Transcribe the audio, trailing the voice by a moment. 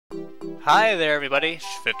Hi there everybody,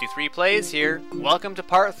 53 Plays here. Welcome to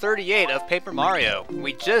part 38 of Paper Mario.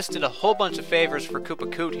 We just did a whole bunch of favors for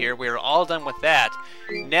Koopa Koot here. We are all done with that.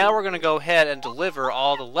 Now we're going to go ahead and deliver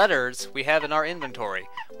all the letters we have in our inventory.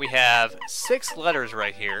 We have 6 letters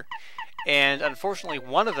right here, and unfortunately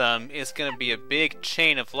one of them is going to be a big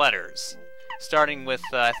chain of letters. Starting with,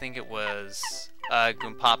 I think it was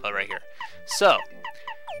Goompapa right here. So,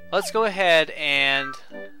 let's go ahead and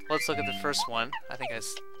let's look at the first one. I think I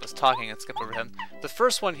was talking and skipped over him. The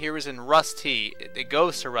first one here is in Rusty. It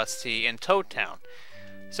goes to Rusty in Toad Town.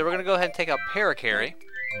 So we're going to go ahead and take out Parakarry.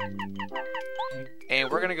 And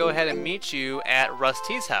we're going to go ahead and meet you at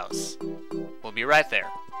Rusty's house. We'll be right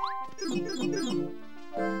there.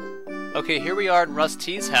 Okay, here we are in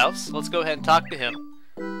Rusty's house. Let's go ahead and talk to him.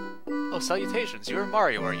 Oh, salutations. You're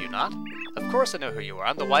Mario, are you not? Of course I know who you are.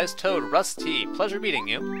 I'm the wise toad, Rusty. Pleasure meeting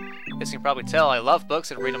you. As you can probably tell, I love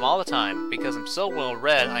books and read them all the time. Because I'm so well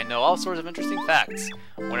read, I know all sorts of interesting facts.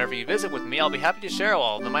 Whenever you visit with me, I'll be happy to share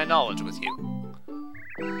all of my knowledge with you.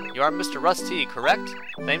 You are Mr. Rusty, correct?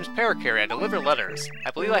 My name is Parakarry. I deliver letters.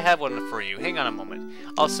 I believe I have one for you. Hang on a moment.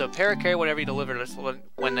 Also, Parakarry, whenever you deliver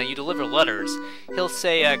when you deliver letters, he'll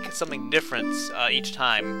say something different each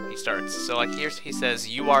time he starts. So, like here, he says,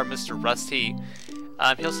 "You are Mr. Rusty."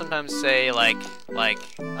 He'll sometimes say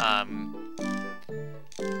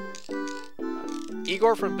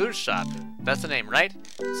Igor from Boo's Shop. That's the name, right?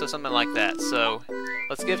 So something like that. So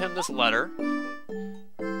let's give him this letter.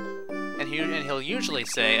 And he'll usually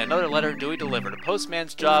say, "Another letter duly delivered. A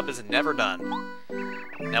postman's job is never done."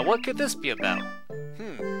 Now what could this be about?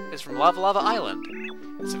 It's from Lava Lava Island.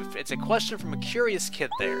 It's a question from a curious kid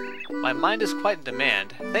there. My mind is quite in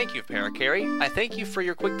demand. Thank you, Parakarry. I thank you for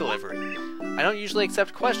your quick delivery. I don't usually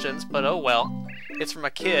accept questions, but oh well. It's from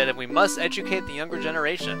a kid, and we must educate the younger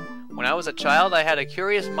generation. When I was a child, I had a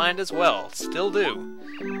curious mind as well. Still do.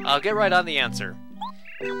 I'll get right on the answer.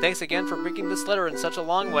 Thanks again for bringing this letter in such a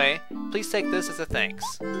long way. Please take this as a thanks.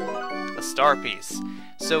 A star piece.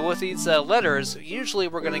 So with these letters, usually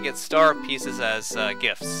we're going to get star pieces as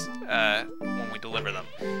gifts when we deliver them.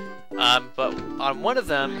 But on one of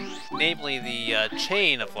them, namely the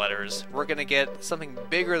chain of letters, we're going to get something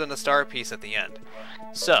bigger than a star piece at the end.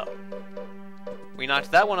 So, we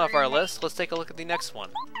knocked that one off our list. Let's take a look at the next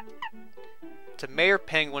one. To Mayor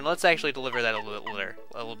Penguin, let's actually deliver that a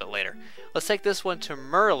little bit later. Let's take this one to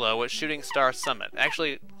Merlo at Shooting Star Summit.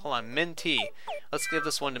 Actually, hold on, Minty. Let's give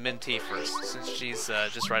this one to Minty first, since she's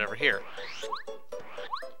just right over here.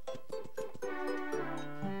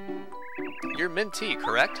 You're Minty,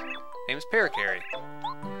 correct? Name's Parakarry.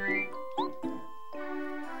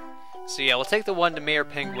 So yeah, we'll take the one to Mayor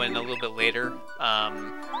Penguin a little bit later,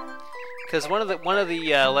 because one of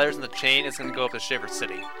the letters in the chain is going to go up to Shiver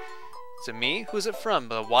City. To me? Who's it from?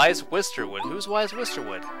 The Wise Wisterwood. Who's Wise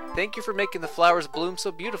Wisterwood? Thank you for making the flowers bloom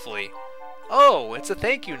so beautifully. Oh, it's a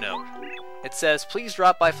thank you note. It says, please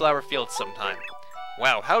drop by Flower Fields sometime.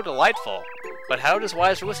 Wow, how delightful. But how does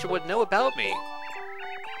Wise Wisterwood know about me?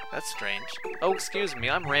 That's strange. Oh, excuse me,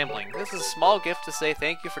 I'm rambling. This is a small gift to say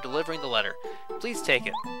thank you for delivering the letter. Please take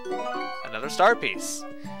it. Another star piece.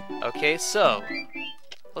 Okay, so,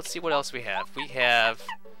 let's see what else we have. We have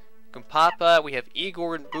Goompapa, we have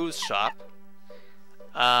Igor and Boo's Shop.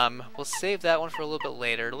 We'll save that one for a little bit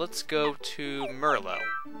later. Let's go to Merlo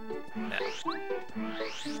now.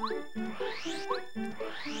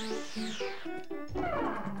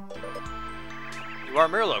 You are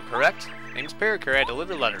Merlo, correct? Name's Parakarry, I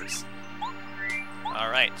deliver letters.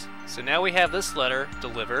 Alright, so now we have this letter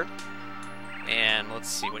delivered. And let's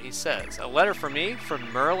see what he says. A letter for me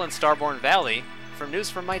from Merle in Starborn Valley from news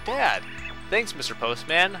from my dad. Thanks, Mr.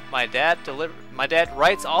 Postman. My dad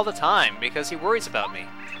writes all the time because he worries about me.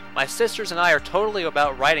 My sisters and I are totally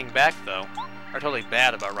about writing back, though. Are totally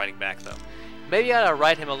bad about writing back, though. Maybe I ought to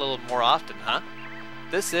write him a little more often, huh?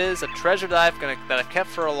 This is a treasure that I've kept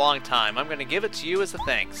for a long time. I'm going to give it to you as a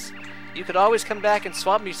thanks. You could always come back and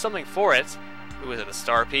swap me something for it. Ooh, is it a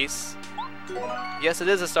star piece? Yes, it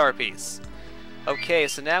is a star piece. Okay,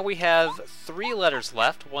 so now we have 3 letters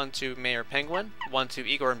left. One to Mayor Penguin, one to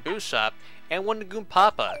Igor and Boo's Shop, and one to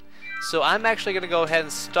Goompapa. So I'm actually going to go ahead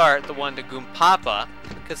and start the one to Goompapa,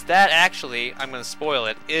 because that actually, I'm going to spoil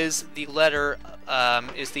it, is the letter,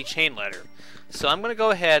 is the chain letter. So I'm going to go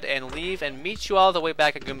ahead and leave and meet you all the way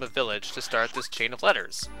back at Goomba Village to start this chain of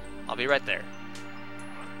letters. I'll be right there.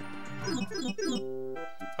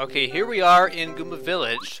 Okay, here we are in Goomba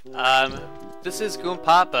Village. This is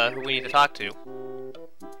Goompapa, who we need to talk to.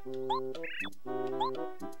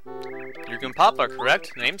 You're Goompapa,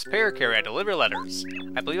 correct? Name's Parakarry, I deliver letters.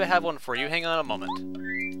 I believe I have one for you. Hang on a moment.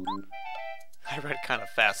 I read kind of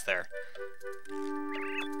fast there.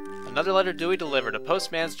 Another letter duly delivered. A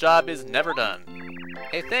postman's job is never done.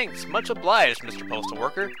 Hey, thanks. Much obliged, Mr. Postal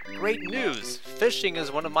Worker. Great news. Fishing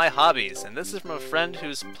is one of my hobbies, and this is from a friend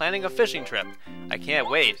who's planning a fishing trip. I can't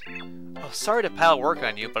wait. Oh, sorry to pile work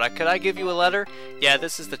on you, but could I give you a letter? Yeah,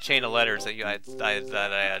 this is the chain of letters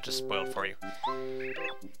that I just spoiled for you.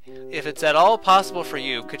 If it's at all possible for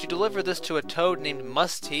you, could you deliver this to a toad named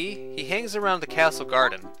Musty? He hangs around the castle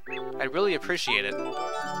garden. I'd really appreciate it.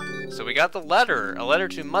 So we got the letter. A letter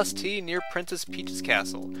to Musty near Princess Peach's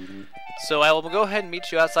castle. So I will go ahead and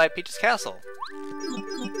meet you outside Peach's castle.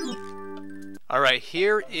 Alright,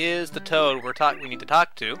 here is the toad we need to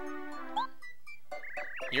talk to.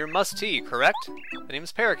 You're Musty, correct? The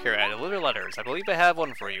name's Parakarry. I deliver letters. I believe I have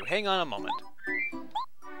one for you. Hang on a moment.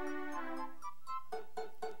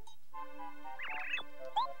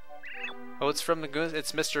 Oh, it's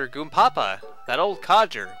Mr. Goompapa, that old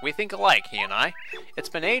codger. We think alike, he and I. It's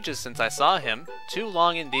been ages since I saw him. Too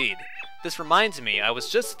long indeed. This reminds me, I was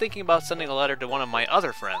just thinking about sending a letter to one of my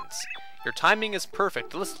other friends. Your timing is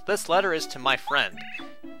perfect. This letter is to my friend.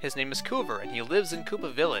 His name is Coover, and he lives in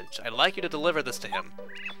Koopa Village. I'd like you to deliver this to him.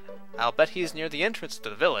 I'll bet he's near the entrance to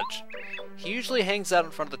the village. He usually hangs out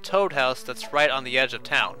in front of the Toad House that's right on the edge of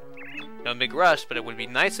town. No big rush, but it would be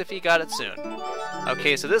nice if he got it soon.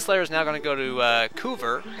 Okay, so this letter is now going to go to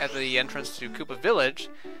Coover at the entrance to Koopa Village.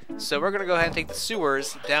 So we're going to go ahead and take the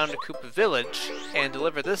sewers down to Koopa Village and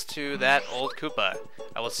deliver this to that old Koopa.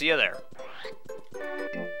 I will see you there.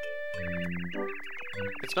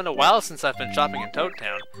 It's been a while since I've been shopping in Toad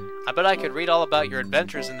Town. I bet I could read all about your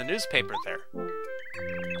adventures in the newspaper there.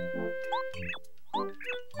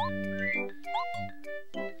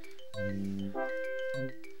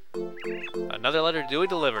 Another letter duly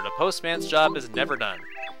delivered. A postman's job is never done.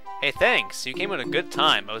 Hey, thanks. You came at a good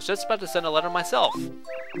time. I was just about to send a letter myself.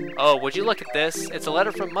 Oh, would you look at this? It's a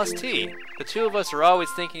letter from Musty. The two of us are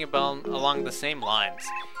always thinking about along the same lines.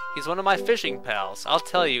 He's one of my fishing pals. I'll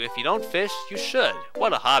tell you, if you don't fish, you should.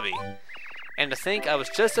 What a hobby. And to think I was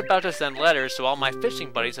just about to send letters to all my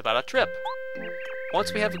fishing buddies about a trip.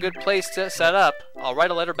 Once we have a good place to set up, I'll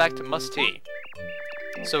write a letter back to Musty.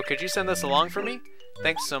 So could you send this along for me?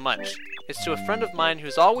 Thanks so much. It's to a friend of mine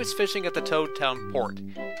who's always fishing at the Toad Town port.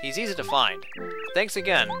 He's easy to find. Thanks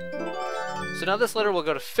again. So now this letter will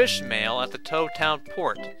go to Fishmail at the Toad Town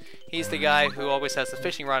port. He's the guy who always has the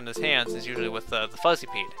fishing rod in his hands, is usually with the Fuzzy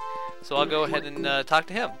Pete. So I'll go ahead and talk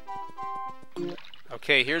to him.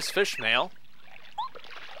 Okay, here's Fishmail.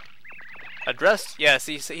 Addressed, yes,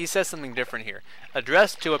 he says something different here.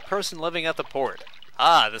 Addressed to a person living at the port.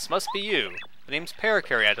 Ah, this must be you. The name's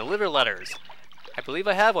Parakarry. I deliver letters. I believe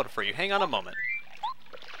I have one for you. Hang on a moment.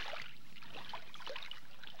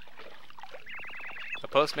 A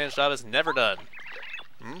postman's job is never done.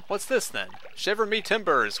 What's this then? Shiver me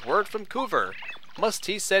timbers. Word from Coover.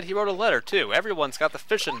 Musty said he wrote a letter too. Everyone's got the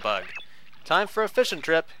fishing bug. Time for a fishing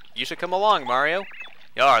trip. You should come along, Mario.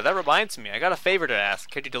 Yar, that reminds me. I got a favor to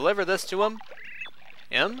ask. Could you deliver this to him?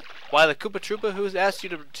 Him? Why, the Koopa Troopa who's asked you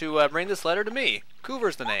to bring this letter to me.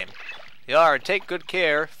 Coover's the name. Yar, take good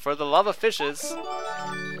care, for the love of fishes.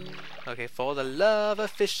 Okay, for the love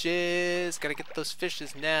of fishes. Gotta get those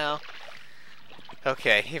fishes now.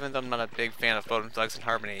 Okay, even though I'm not a big fan of Bone Thugs and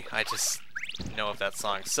Harmony, I just know of that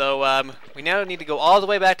song. So, we now need to go all the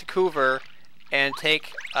way back to Coover and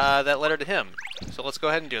take that letter to him. So let's go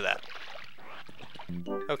ahead and do that.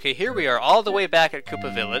 Okay, here we are all the way back at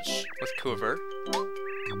Koopa Village with Coover.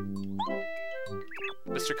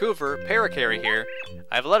 Mr. Coover, Parakarry here.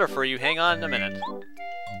 I have a letter for you. Hang on a minute.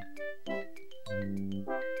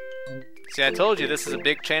 See, I told you this is a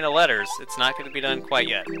big chain of letters. It's not going to be done quite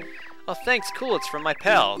yet. Oh, thanks. Cool. It's from my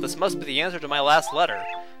pal. This must be the answer to my last letter.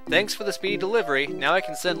 Thanks for the speedy delivery. Now I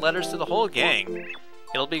can send letters to the whole gang.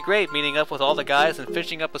 It'll be great meeting up with all the guys and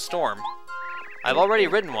fishing up a storm. I've already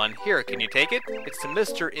written one. Here, can you take it? It's to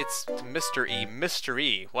Mr.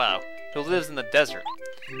 E. Wow. Who lives in the desert.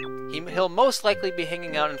 He'll most likely be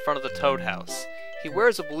hanging out in front of the Toad House. He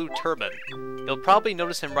wears a blue turban. You'll probably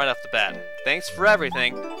notice him right off the bat. Thanks for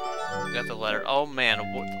everything. Got the letter. Oh man,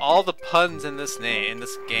 all the puns in this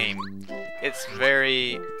game. It's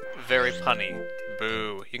very, very punny.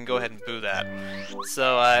 Boo. You can go ahead and boo that.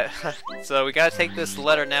 So, so we gotta take this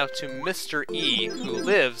letter now to Mr. E, who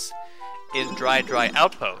lives in Dry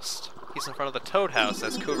Outpost. He's in front of the Toad House,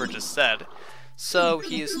 as Coover just said. So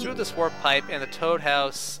he is through this warp pipe, and the Toad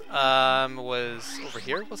House was over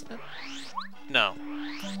here, wasn't it? No.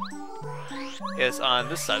 It's on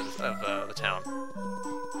this side of the town.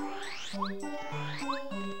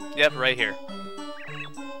 Yep, right here.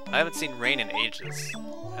 I haven't seen rain in ages.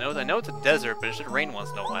 I know it's a desert, but it should rain once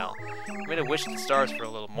in a while. I made a wish to the stars for a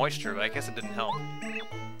little moisture, but I guess it didn't help.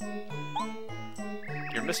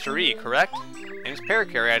 Mr. E, correct? Name's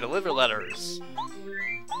Paracarry, I deliver letters.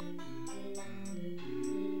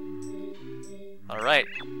 Alright,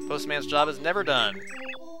 postman's job is never done.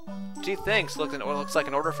 Gee, thanks, looks like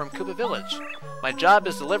an order from Koopa Village. My job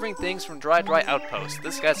is delivering things from Dry Outpost.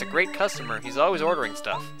 This guy's a great customer, he's always ordering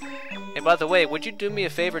stuff. Hey, by the way, would you do me a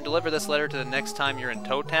favor and deliver this letter to the next time you're in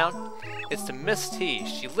Toad Town? It's to Miss T.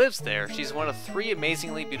 She lives there. She's one of 3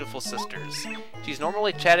 amazingly beautiful sisters. She's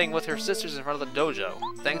normally chatting with her sisters in front of the dojo.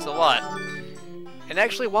 Thanks a lot. And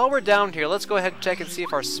actually, while we're down here, let's go ahead and check and see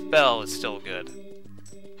if our spell is still good.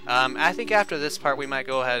 I think after this part we might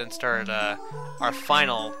go ahead and start our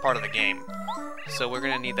final part of the game. So we're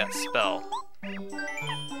going to need that spell.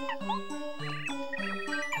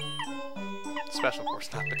 Special course,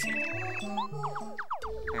 not petite.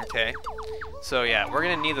 Okay. So yeah, we're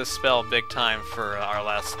going to need the spell big time for our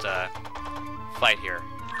last fight here.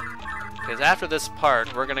 Because after this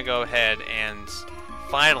part, we're going to go ahead and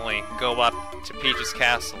finally go up to Peach's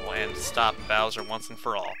castle and stop Bowser once and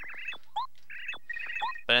for all.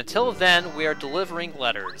 But until then, we are delivering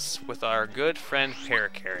letters with our good friend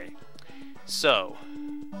Paracarry. So,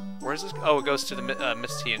 where's this? Oh, it goes to the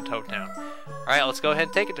Miss T in Toad Town. Alright, let's go ahead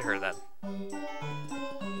and take it to her then.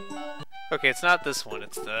 Okay, it's not this one,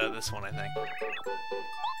 it's this one, I think.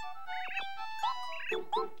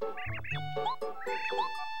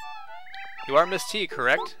 You are Miss T,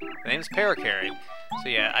 correct? The name's Paracarry. So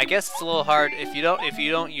yeah, I guess it's a little hard if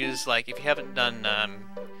you don't use, like, if you haven't done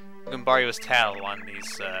Goombario's Tattle on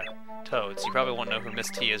these toads, you probably won't know who Miss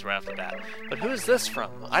T is right off the bat. But who is this from?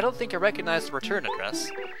 I don't think I recognize the return address.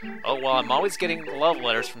 Oh well, I'm always getting love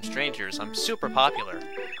letters from strangers. I'm super popular.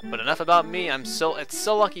 But enough about me. It's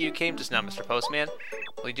so lucky you came just now, Mr. Postman.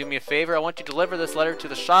 Will you do me a favor? I want you to deliver this letter to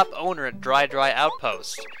the shop owner at Dry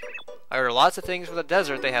Outpost. I order lots of things for the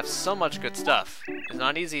desert. They have so much good stuff. It's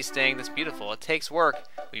not easy staying this beautiful. It takes work.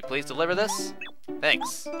 Will you please deliver this?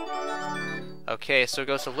 Thanks. Okay, so it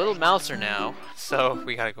goes to Little Mouser now. So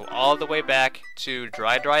we gotta go all the way back to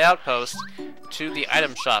Dry Outpost to the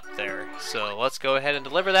item shop there. So let's go ahead and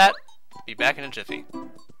deliver that. Be back in a jiffy.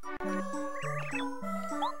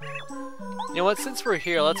 You know what, since we're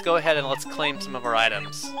here, let's go ahead and let's claim some of our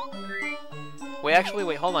items.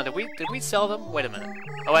 Wait, hold on, did we sell them? Wait a minute.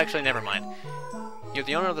 Oh, actually, never mind. You're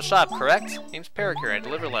the owner of the shop, correct? Name's Paracarry, I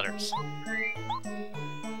deliver letters.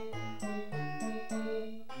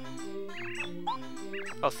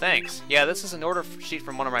 Oh, thanks. Yeah, this is an order sheet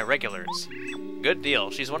from one of my regulars. Good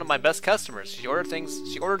deal. She's one of my best customers. She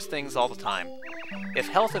orders things all the time. If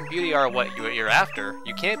health and beauty are what you're after,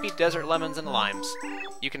 you can't beat desert lemons and limes.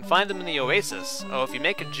 You can find them in the oasis. Oh, if you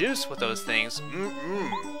make a juice with those things,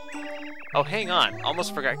 Oh, hang on.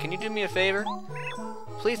 Almost forgot. Can you do me a favor?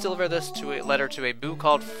 Please deliver this letter to a boo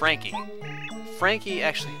called Frankie. Frankie,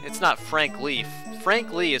 actually, it's not Frank Lee.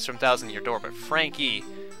 Frank Lee is from Thousand Year Door, but Frankie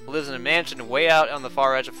lives in a mansion way out on the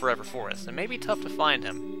far edge of Forever Forest. It may be tough to find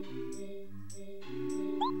him.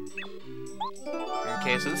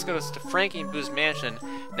 Okay, so this goes to Frankie and Boo's mansion.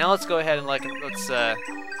 Now let's go ahead and wait,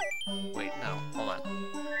 no, hold on.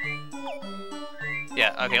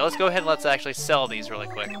 Yeah, okay, let's go ahead and let's actually sell these really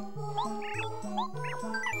quick.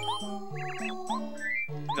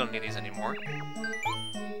 Don't need these anymore.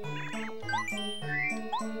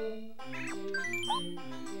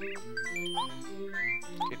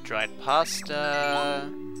 Okay, dried pasta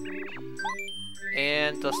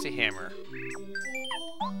and dusty hammer.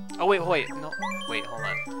 Oh wait, no, wait, hold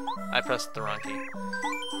on. I pressed the wrong key.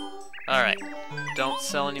 Alright, don't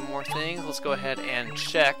sell any more things. Let's go ahead and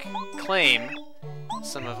claim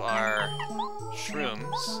some of our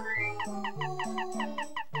shrooms.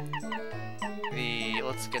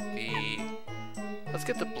 Let's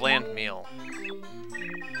get the bland meal.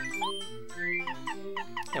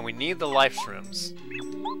 And we need the life shrooms.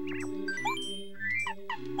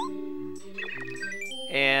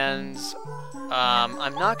 And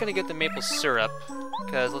I'm not gonna get the maple syrup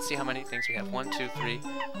because let's see how many things we have. 1, 2, 3,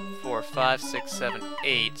 4, 5, 6, 7,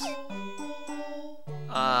 8.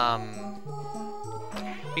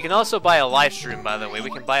 We can also buy a life shroom, by the way. We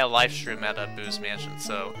can buy a life shroom at Boo's mansion.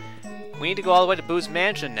 So we need to go all the way to Boo's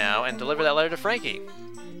mansion now and deliver that letter to Frankie.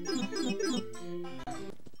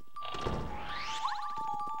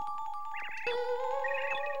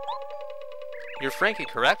 You're Frankie,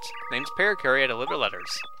 correct? Name's Paracarry, I deliver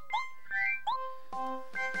letters.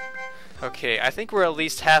 Okay, I think we're at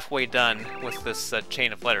least halfway done with this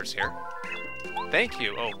chain of letters here. Thank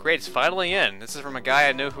you. Oh, great, it's finally in. This is from a guy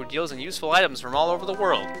I know who deals in useful items from all over the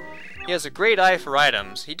world. He has a great eye for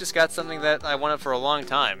items. He just got something that I wanted for a long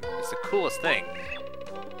time. It's the coolest thing.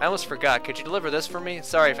 I almost forgot. Could you deliver this for me?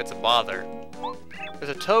 Sorry if it's a bother.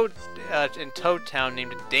 There's a toad in Toad Town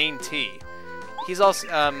named Dane T. He's also,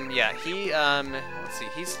 yeah, let's see,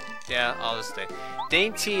 yeah, I'll just say.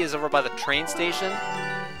 Dane T is over by the train station,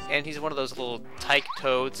 and he's one of those little tyke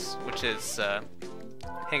toads, which is,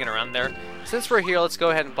 hanging around there. Since we're here, let's go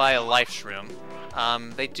ahead and buy a life shroom.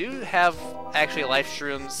 They do have, actually, life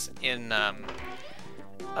shrooms in,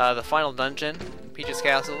 the final dungeon, Peach's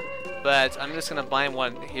Castle, but I'm just gonna buy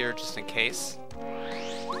one here just in case.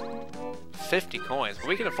 50 coins, but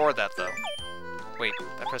we can afford that, though. Wait,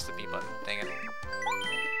 I pressed the B button, dang it.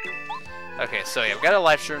 Okay, so yeah, we've got a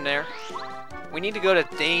life shroom there. We need to go to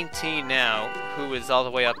Dane T now, who is all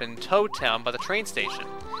the way up in Toad Town by the train station.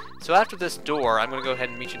 So after this door, I'm going to go ahead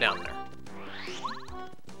and meet you down there.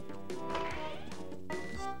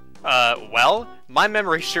 Well, my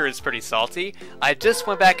memory sure is pretty salty. I just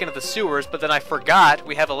went back into the sewers, but then I forgot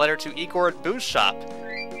we have a letter to Igor at Boo's shop.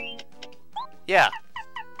 Yeah.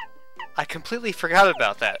 I completely forgot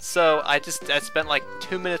about that, so I spent like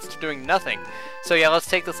 2 minutes doing nothing. So yeah, let's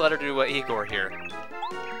take this letter to Igor here.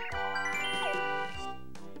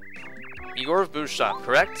 Igor of Boo's shop,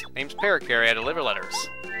 correct? Name's Parakarry, I deliver letters.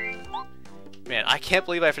 Man, I can't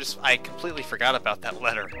believe I completely forgot about that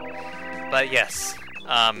letter. But yes,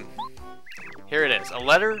 here it is. A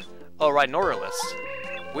letter? Oh, right, an order list.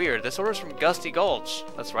 Weird, this order's from Gusty Gulch.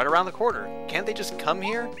 That's right around the corner. Can't they just come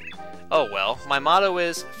here? Oh well, my motto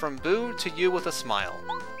is, from Boo to you with a smile.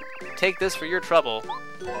 Take this for your trouble,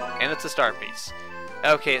 and it's a star piece.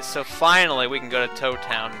 Okay, so finally we can go to Toad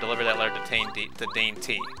Town and deliver that letter to Dane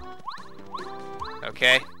T.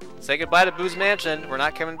 Okay, say goodbye to Boo's mansion. We're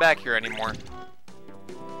not coming back here anymore.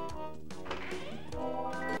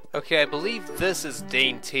 Okay, I believe this is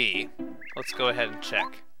Dane T. Let's go ahead and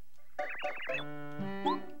check.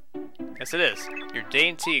 Yes, it is. You're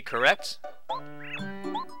Dane T, correct?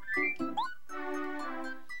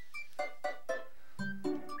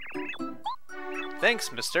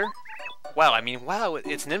 Thanks, mister. Wow, I mean, wow,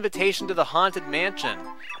 it's an invitation to the Haunted Mansion.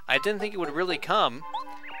 I didn't think it would really come.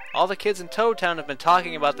 All the kids in Toad Town have been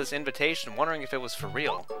talking about this invitation, wondering if it was for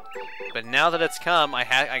real. But now that it's come, I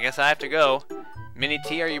guess I have to go. Minnie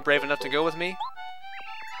T, are you brave enough to go with me?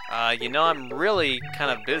 You know, I'm really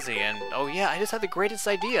kind of busy, and oh yeah, I just had the greatest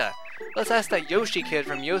idea. Let's ask that Yoshi kid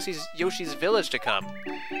from Yoshi's Village to come.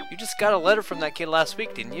 You just got a letter from that kid last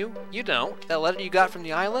week, didn't you? You don't. That letter you got from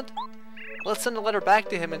the island? Let's send a letter back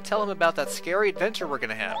to him and tell him about that scary adventure we're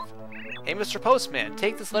gonna have. Hey, Mr. Postman,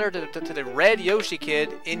 take this letter to the red Yoshi kid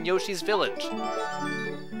in Yoshi's Village.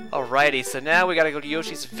 Alrighty, so now we gotta go to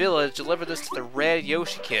Yoshi's Village, deliver this to the red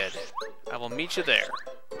Yoshi kid. I will meet you there.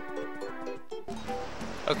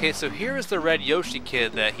 Okay, so here is the red Yoshi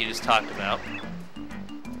kid that he just talked about.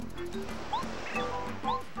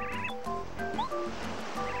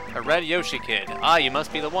 A red Yoshi kid. Ah, you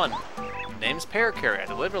must be the one. Name's Parakarry, I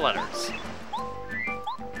deliver letters.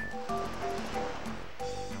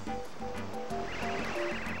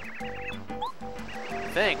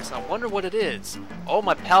 Thanks, I wonder what it is. Oh,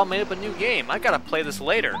 my pal made up a new game. I gotta play this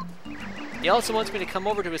later. He also wants me to come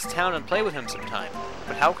over to his town and play with him sometime.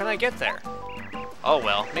 But how can I get there? Oh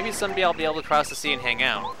well, maybe someday I'll be able to cross the sea and hang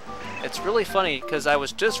out. It's really funny, because I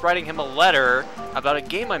was just writing him a letter about a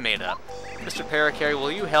game I made up. Mr. Parakarry,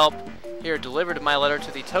 will you help? Here, deliver my letter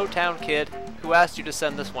to the Toad Town kid who asked you to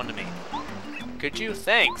send this one to me. Could you?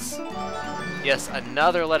 Thanks. Yes,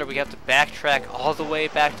 another letter. We have to backtrack all the way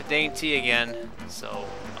back to Dane T again. So,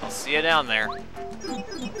 I'll see you down there.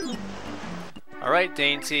 Alright,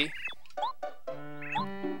 Dane T.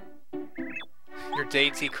 You're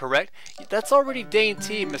Dane T, correct? That's already Dane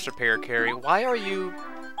T, Mr. Parakarry. Why are you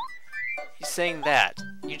saying that?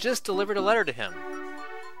 You just delivered a letter to him.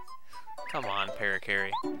 Come on,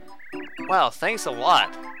 Parakarry. Wow, thanks a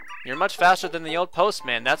lot. You're much faster than the old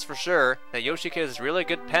postman, that's for sure. That Yoshi kid is really a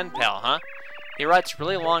good pen pal, huh? He writes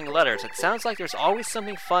really long letters. It sounds like there's always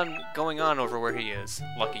something fun going on over where he is.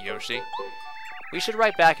 Lucky Yoshi. We should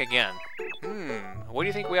write back again. What do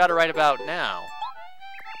you think we ought to write about now?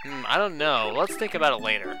 I don't know. Let's think about it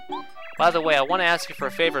later. By the way, I want to ask you for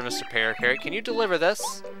a favor, Mr. Parakarry. Can you deliver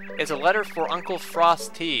this? It's a letter for Uncle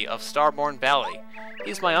Frost T of Starborn Valley.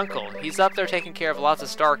 He's my uncle. He's up there taking care of lots of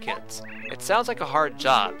star kids. It sounds like a hard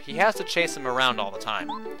job. He has to chase them around all the time.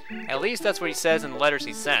 At least that's what he says in the letters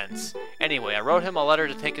he sends. Anyway, I wrote him a letter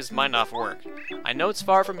to take his mind off work. I know it's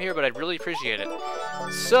far from here, but I'd really appreciate it.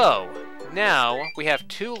 So, now we have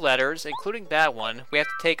 2 letters, including that one. We have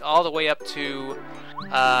to take all the way up to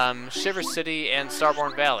Shiver City and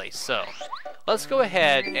Starborn Valley. So, let's go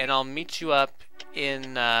ahead and I'll meet you up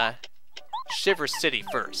in Shiver City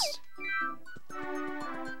first.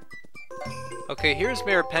 Okay, here's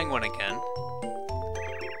Mayor Penguin again.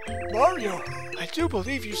 Mario, I do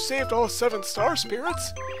believe you saved all 7 star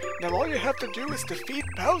spirits. Now all you have to do is defeat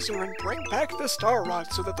Bowser and bring back the Star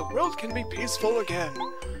Rod so that the world can be peaceful again.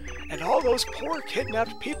 And all those poor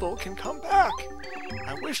kidnapped people can come back.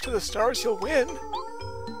 I wish to the stars you'll win.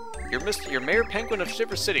 You're Mayor Penguin of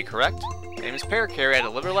Shiver City, correct? My name is Parakarry. I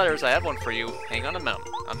deliver letters. I have one for you. Hang on a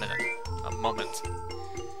moment.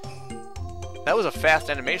 That was a fast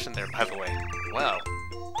animation there, by the way. Wow.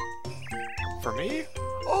 For me?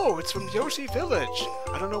 Oh, it's from Yoshi Village.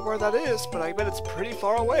 I don't know where that is, but I bet it's pretty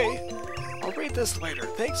far away. I'll read this later.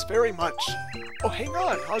 Thanks very much. Oh, hang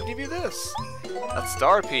on. I'll give you this. A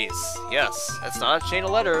star piece. Yes, it's not a chain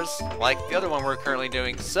of letters like the other one we're currently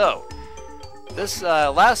doing. So, this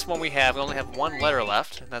last one we only have 1 letter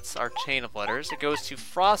left, and that's our chain of letters. It goes to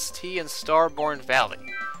Frosty in Starborn Valley.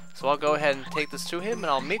 So I'll go ahead and take this to him, and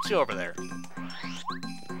I'll meet you over there.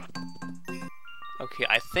 Okay,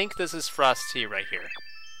 I think this is Frosty right here.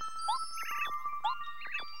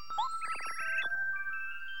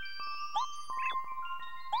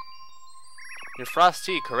 You're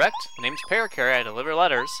Frosty, correct? My name's Parakarry. I deliver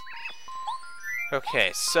letters.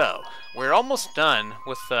 Okay, so we're almost done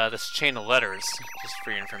with this chain of letters, just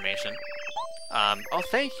for your information. Oh,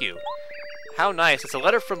 thank you. How nice. It's a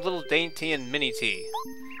letter from Little Dainty and Minnie T.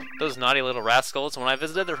 Those naughty little rascals. When I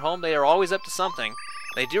visited their home, they are always up to something.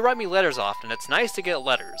 They do write me letters often. It's nice to get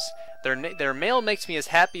letters. Their mail makes me as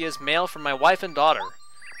happy as mail from my wife and daughter.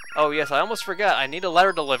 Oh yes, I almost forgot. I need a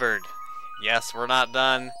letter delivered. Yes, we're not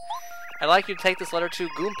done. I'd like you to take this letter to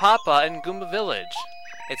Goompapa in Goomba Village.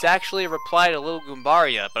 It's actually a reply to little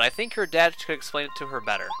Goombaria, but I think her dad could explain it to her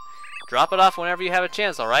better. Drop it off whenever you have a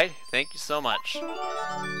chance, alright? Thank you so much.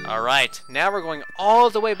 Alright, now we're going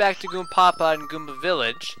all the way back to Goompapa in Goomba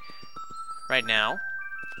Village right now.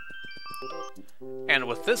 And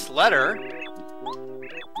with this letter,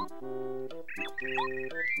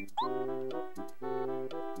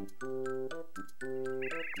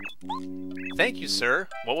 thank you, sir.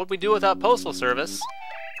 What would we do without postal service?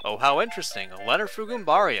 Oh, how interesting. A letter for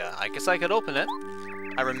Goombaria. I guess I could open it.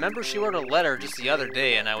 I remember she wrote a letter just the other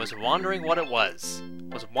day, and I was wondering what it was.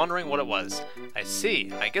 I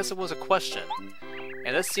see. I guess it was a question.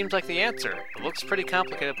 And this seems like the answer. It looks pretty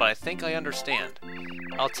complicated, but I think I understand.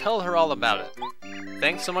 I'll tell her all about it.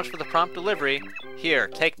 Thanks so much for the prompt delivery. Here,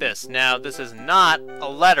 take this. Now, this is not a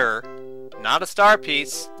letter, not a star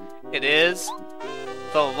piece. It is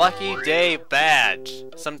the Lucky Day Badge.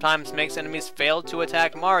 Sometimes makes enemies fail to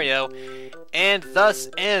attack Mario, and thus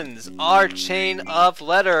ends our chain of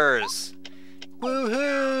letters.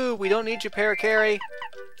 Woohoo! We don't need you, Parakarry.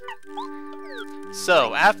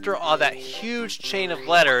 So, after all that huge chain of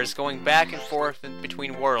letters going back and forth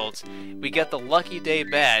between worlds, we get the Lucky Day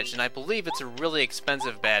Badge, and I believe it's a really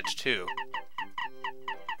expensive badge too.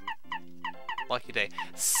 Lucky Day.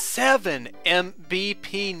 7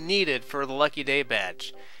 MVP needed for the Lucky Day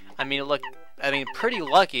Badge. I mean, pretty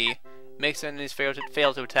lucky makes enemies fail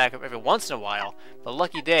to attack every once in a while, but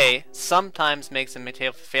Lucky Day sometimes makes them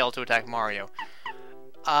fail to attack Mario.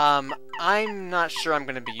 I'm not sure I'm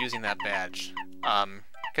going to be using that badge,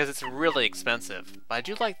 because it's really expensive. But I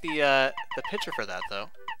do like the picture for that, though.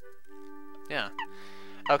 Yeah.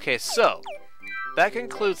 Okay, so that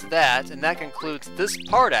concludes that, and that concludes this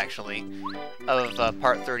part, actually, of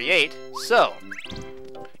part 38. So,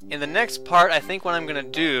 in the next part, I think what I'm going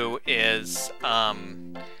to do is,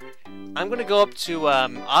 I'm going to go up to,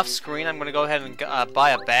 off-screen, I'm going to go ahead and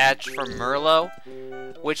buy a badge from Merlo,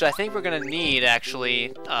 which I think we're going to need,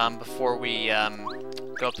 actually, before we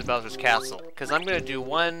go up to Bowser's Castle. Because I'm going to do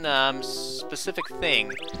one specific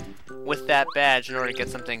thing with that badge in order to get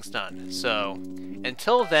some things done. So,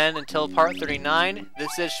 until then, until part 39,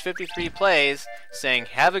 this is 53 Plays saying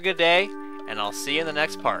have a good day, and I'll see you in the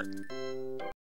next part.